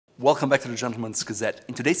Welcome back to the Gentleman's Gazette.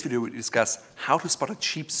 In today's video we discuss how to spot a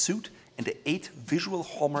cheap suit and the 8 visual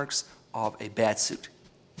hallmarks of a bad suit.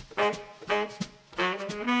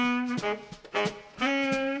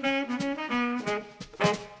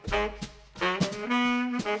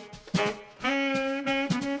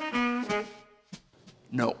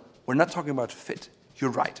 No, we're not talking about fit.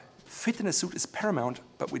 You're right. Fit in a suit is paramount,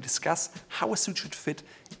 but we discuss how a suit should fit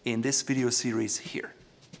in this video series here.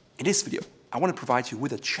 In this video, I want to provide you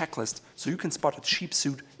with a checklist so you can spot a cheap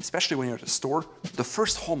suit, especially when you're at a store. The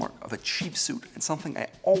first hallmark of a cheap suit, and something I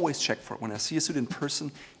always check for when I see a suit in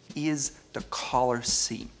person, is the collar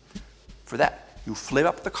seam. For that, you flip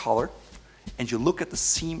up the collar and you look at the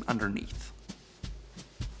seam underneath.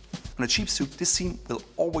 On a cheap suit, this seam will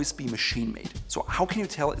always be machine made. So how can you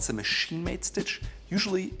tell it's a machine made stitch?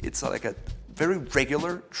 Usually it's like a very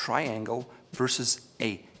regular triangle versus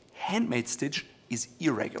a handmade stitch is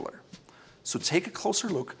irregular. So take a closer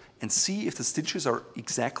look and see if the stitches are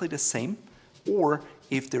exactly the same or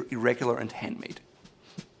if they're irregular and handmade.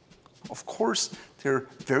 Of course, there are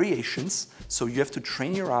variations, so you have to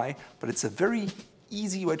train your eye, but it's a very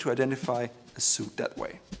easy way to identify a suit that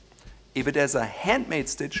way. If it has a handmade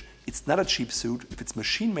stitch, it's not a cheap suit. If it's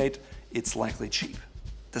machine made, it's likely cheap.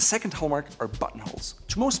 The second hallmark are buttonholes.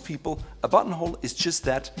 To most people, a buttonhole is just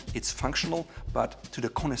that, it's functional, but to the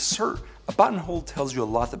connoisseur, a buttonhole tells you a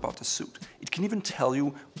lot about the suit. It can even tell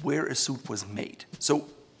you where a suit was made. So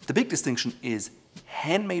the big distinction is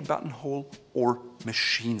handmade buttonhole or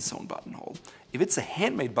machine sewn buttonhole. If it's a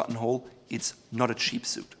handmade buttonhole, it's not a cheap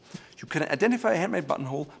suit. You can identify a handmade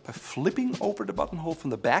buttonhole by flipping over the buttonhole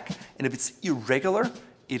from the back, and if it's irregular,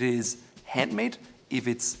 it is handmade. If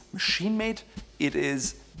it's machine made, it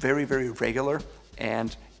is very, very regular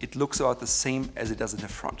and it looks about the same as it does in the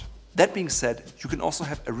front. That being said, you can also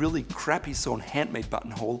have a really crappy sewn handmade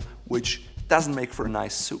buttonhole, which doesn't make for a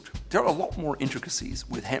nice suit. There are a lot more intricacies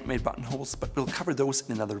with handmade buttonholes, but we'll cover those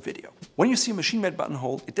in another video. When you see a machine-made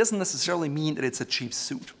buttonhole, it doesn't necessarily mean that it's a cheap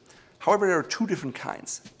suit. However, there are two different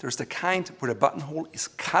kinds. There's the kind where the buttonhole is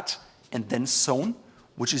cut and then sewn,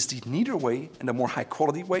 which is the neater way and the more high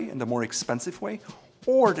quality way and the more expensive way.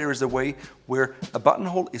 Or there is a way where a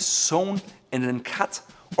buttonhole is sewn and then cut,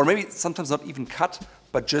 or maybe sometimes not even cut,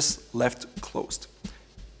 but just left closed.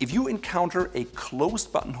 If you encounter a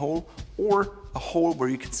closed buttonhole or a hole where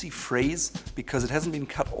you can see frays because it hasn't been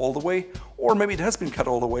cut all the way, or maybe it has been cut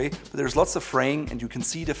all the way, but there's lots of fraying and you can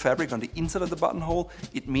see the fabric on the inside of the buttonhole,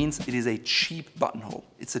 it means it is a cheap buttonhole.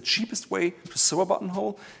 It's the cheapest way to sew a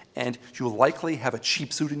buttonhole, and you'll likely have a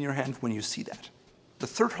cheap suit in your hand when you see that. The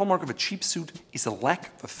third hallmark of a cheap suit is a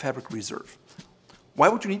lack of a fabric reserve. Why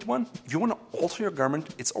would you need one? If you want to alter your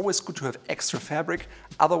garment, it's always good to have extra fabric,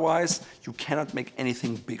 otherwise you cannot make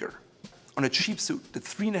anything bigger. On a cheap suit, the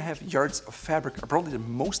 3.5 yards of fabric are probably the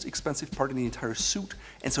most expensive part in the entire suit,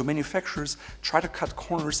 and so manufacturers try to cut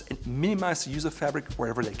corners and minimize the use of fabric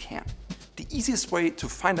wherever they can. The easiest way to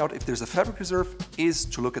find out if there's a fabric reserve is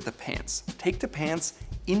to look at the pants. Take the pants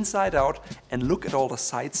inside out and look at all the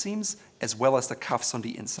side seams as well as the cuffs on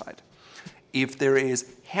the inside. If there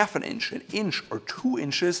is half an inch or 2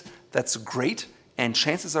 inches, that's great, and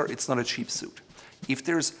chances are it's not a cheap suit. If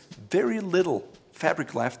there's very little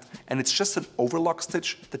fabric left and it's just an overlock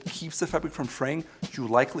stitch that keeps the fabric from fraying, you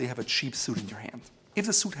likely have a cheap suit in your hand. If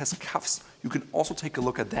the suit has cuffs, you can also take a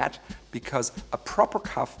look at that, because a proper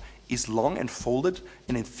cuff is long and folded,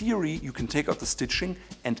 and in theory you can take out the stitching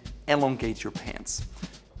and elongate your pants.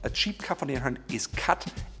 A cheap cuff on the other hand is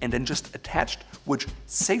cut and then just attached, which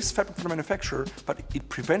saves fabric for the manufacturer, but it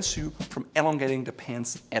prevents you from elongating the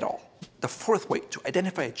pants at all. The fourth way to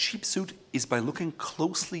identify a cheap suit is by looking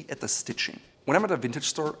closely at the stitching. When I'm at a vintage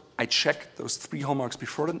store, I check those 3 hallmarks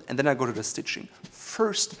before them, and then I go to the stitching.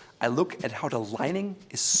 First, I look at how the lining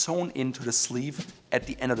is sewn into the sleeve at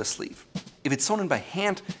the end of the sleeve. If it's sewn in by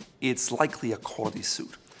hand, it's likely a quality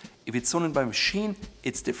suit. If it's sewn in by machine,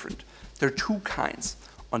 it's different. There are 2 kinds.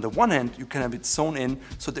 On the one hand, you can have it sewn in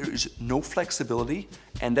so there is no flexibility,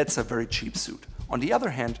 and that's a very cheap suit. On the other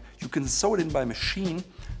hand, you can sew it in by machine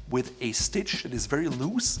with a stitch that is very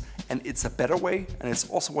loose, and it's a better way, and it's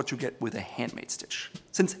also what you get with a handmade stitch.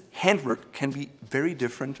 Since handwork can be very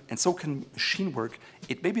different and so can machine work,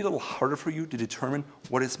 it may be a little harder for you to determine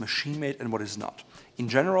what is machine made and what is not. In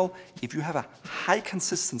general, if you have a high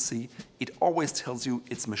consistency, it always tells you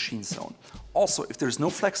it's machine sewn. Also, if there's no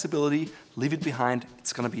flexibility, leave it behind,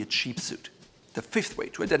 it's gonna be a cheap suit. The fifth way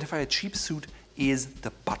to identify a cheap suit is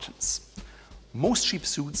the buttons. Most cheap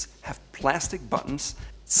suits have plastic buttons.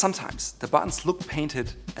 Sometimes the buttons look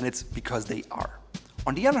painted, and it's because they are.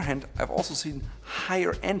 On the other hand, I've also seen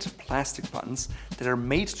higher-end plastic buttons that are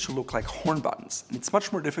made to look like horn buttons, and it's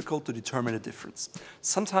much more difficult to determine the difference.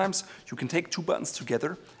 Sometimes you can take two buttons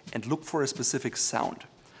together and look for a specific sound.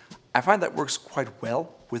 I find that works quite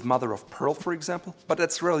well with mother of pearl, for example, but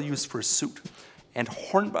that's rarely used for a suit. And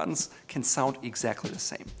horn buttons can sound exactly the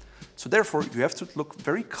same. So therefore, you have to look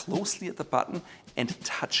very closely at the button and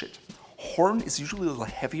touch it. Horn is usually a little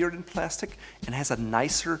heavier than plastic and has a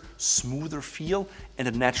nicer, smoother feel and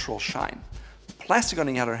a natural shine. Plastic, on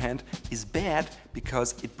the other hand, is bad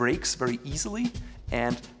because it breaks very easily,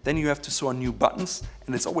 and then you have to sew on new buttons,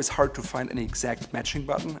 and it's always hard to find any exact matching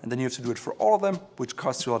button, and then you have to do it for all of them, which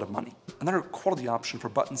costs you a lot of money. Another quality option for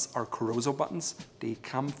buttons are Carozo buttons. They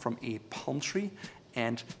come from a palm tree,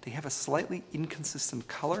 and they have a slightly inconsistent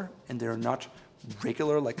color, and they're not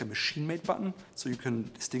regular like a machine-made button, so you can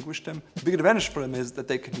distinguish them. The big advantage for them is that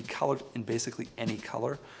they can be colored in basically any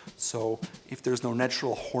color. So if there's no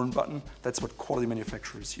natural horn button, that's what quality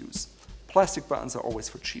manufacturers use. Plastic buttons are always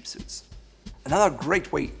for cheap suits. Another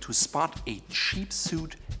great way to spot a cheap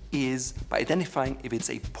suit is by identifying if it's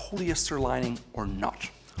a polyester lining or not.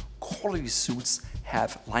 Quality suits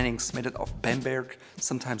have linings made out of Bamberg,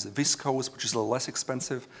 sometimes viscose, which is a little less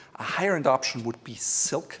expensive. A higher-end option would be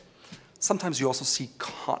silk. Sometimes you also see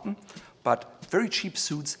cotton, but very cheap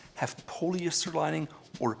suits have polyester lining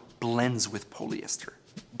or blends with polyester.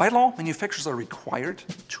 By law, manufacturers are required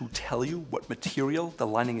to tell you what material the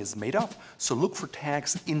lining is made of, so look for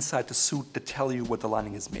tags inside the suit that tell you what the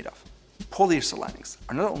lining is made of. Polyester linings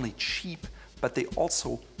are not only cheap, but they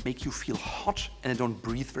also make you feel hot and they don't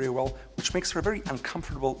breathe very well, which makes for a very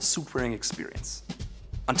uncomfortable suit wearing experience.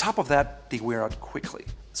 On top of that, they wear out quickly.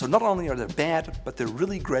 So not only are they bad, but they're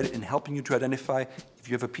really great in helping you to identify if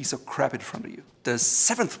you have a piece of crap in front of you. The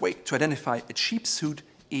seventh way to identify a cheap suit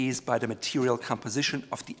is by the material composition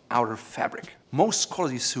of the outer fabric. Most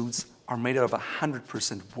quality suits are made out of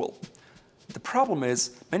 100% wool. The problem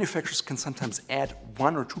is manufacturers can sometimes add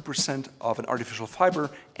 1 or 2% of an artificial fiber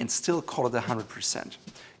and still call it 100%.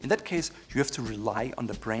 In that case, you have to rely on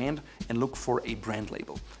the brand and look for a brand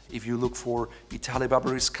label. If you look for Vitale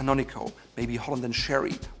Barberis Canonico, maybe Holland &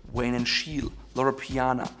 Sherry, Wayne & Scheel, Loro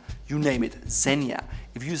Piana, you name it, Xenia.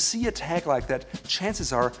 If you see a tag like that,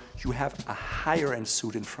 chances are you have a higher end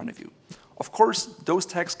suit in front of you. Of course, those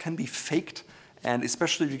tags can be faked, and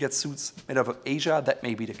especially if you get suits made out of Asia, that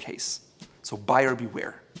may be the case. So buyer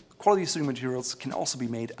beware. Quality suiting materials can also be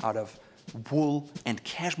made out of wool and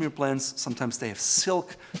cashmere blends. Sometimes they have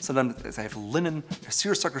silk, sometimes they have linen. A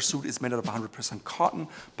seersucker suit is made out of 100% cotton,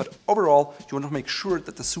 but overall you want to make sure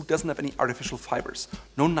that the suit doesn't have any artificial fibers.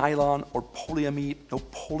 No nylon or polyamide, no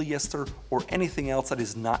polyester or anything else that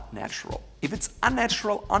is not natural. If it's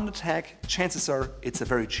unnatural on the tag, chances are it's a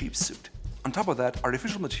very cheap suit. On top of that,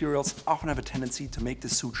 artificial materials often have a tendency to make the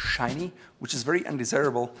suit shiny, which is very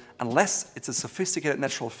undesirable unless it's a sophisticated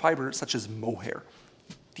natural fiber such as mohair.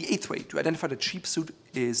 The eighth way to identify the cheap suit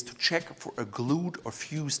is to check for a glued or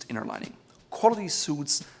fused inner lining. Quality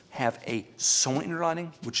suits have a sewn inner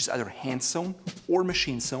lining, which is either hand sewn or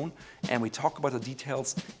machine sewn, and we talk about the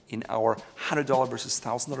details in our $100 versus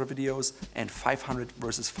 $1,000 videos and $500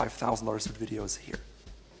 versus $5,000 videos here.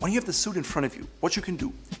 When you have the suit in front of you, what you can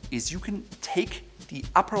do is you can take the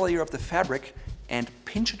upper layer of the fabric and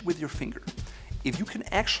pinch it with your finger. If you can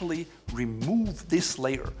actually remove this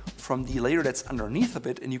layer from the layer that's underneath of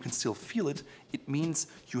it and you can still feel it, it means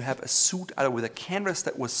you have a suit either with a canvas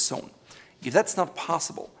that was sewn. If that's not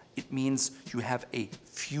possible, it means you have a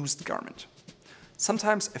fused garment.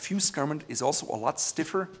 Sometimes a fused garment is also a lot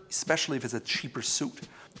stiffer, especially if it's a cheaper suit.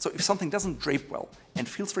 So if something doesn't drape well and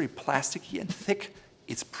feels very plasticky and thick,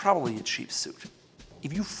 it's probably a cheap suit.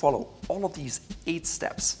 If you follow all of these 8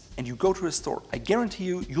 steps and you go to a store, I guarantee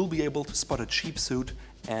you, you'll be able to spot a cheap suit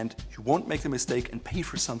and you won't make the mistake and pay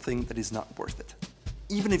for something that is not worth it.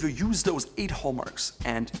 Even if you use those 8 hallmarks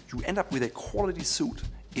and you end up with a quality suit,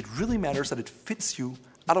 it really matters that it fits you,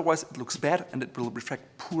 otherwise it looks bad and it will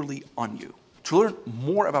reflect poorly on you. To learn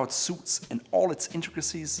more about suits and all its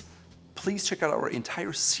intricacies, please check out our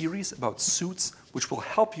entire series about suits, which will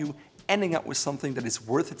help you ending up with something that is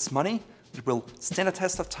worth its money. It will stand a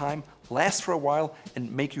test of time, last for a while,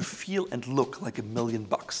 and make you feel and look like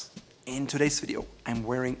 $1,000,000. In today's video, I'm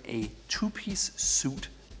wearing a 2-piece suit,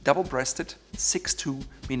 double-breasted, 6'2",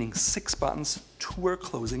 meaning 6 buttons, 2-wear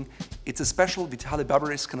closing. It's a special Vitale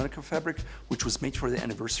Barberis Canonico fabric, which was made for the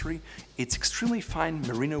anniversary. It's extremely fine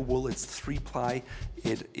merino wool, it's 3-ply.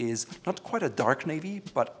 It is not quite a dark navy,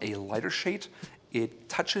 but a lighter shade. It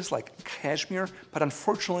touches like cashmere, but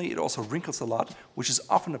unfortunately it also wrinkles a lot, which is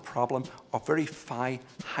often a problem of very fine,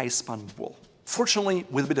 high-spun wool. Fortunately,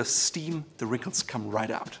 with a bit of steam, the wrinkles come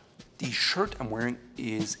right out. The shirt I'm wearing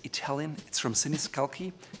is Italian. It's from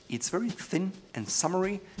Siniscalchi. It's very thin and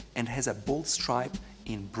summery and has a bold stripe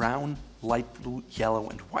in brown, light blue, yellow,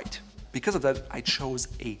 and white. Because of that, I chose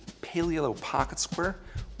a pale yellow pocket square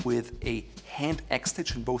with a hand X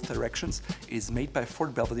stitch in both directions. It is made by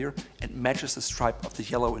Fort Belvedere and matches the stripe of the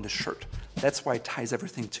yellow in the shirt. That's why it ties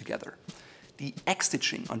everything together. The X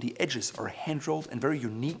stitching on the edges are hand rolled and very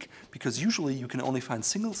unique because usually you can only find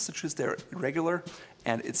single stitches. They're irregular,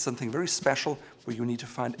 and it's something very special where you need to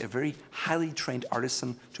find a very highly trained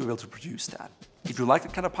artisan to be able to produce that. If you like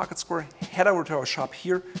that kind of pocket square, head over to our shop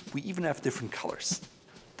here. We even have different colors.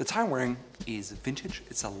 The tie I'm wearing is vintage.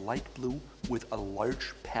 It's a light blue with a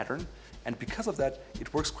large pattern, and because of that,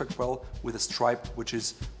 it works quite well with a stripe which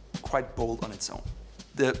is quite bold on its own.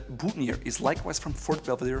 The boutonniere is likewise from Fort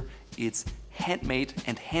Belvedere. It's handmade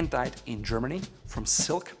and hand-dyed in Germany from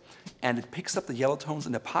silk, and it picks up the yellow tones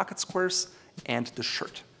in the pocket squares and the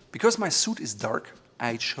shirt. Because my suit is dark,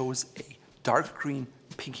 I chose a dark green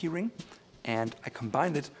pinky ring, and I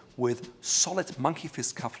combined it with solid monkey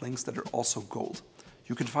fist cufflinks that are also gold.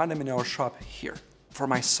 You can find them in our shop here. For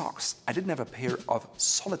my socks, I didn't have a pair of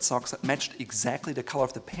solid socks that matched exactly the color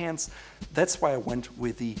of the pants. That's why I went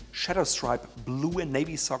with the shadow stripe blue and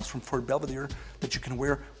navy socks from Fort Belvedere that you can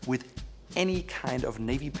wear with any kind of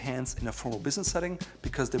navy pants in a formal business setting,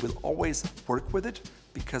 because they will always work with it,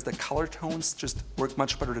 because the color tones just work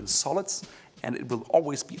much better than solids, and it will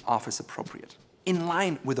always be office appropriate. In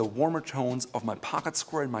line with the warmer tones of my pocket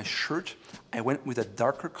square and my shirt, I went with a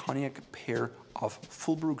darker cognac pair of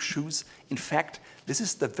Fullbrook shoes. In fact, this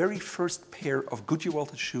is the very first pair of Goodyear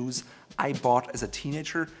welted shoes I bought as a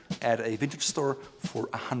teenager at a vintage store for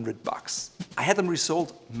 $100. I had them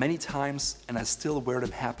resold many times and I still wear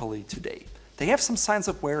them happily today. They have some signs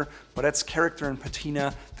of wear, but that's character and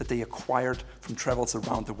patina that they acquired from travels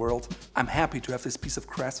around the world. I'm happy to have this piece of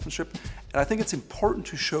craftsmanship, and I think it's important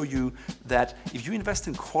to show you that if you invest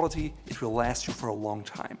in quality, it will last you for a long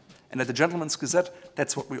time. And at the Gentleman's Gazette,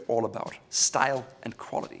 that's what we're all about, style and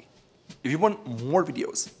quality. If you want more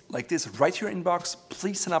videos like this right to your inbox,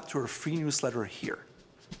 please sign up to our free newsletter here.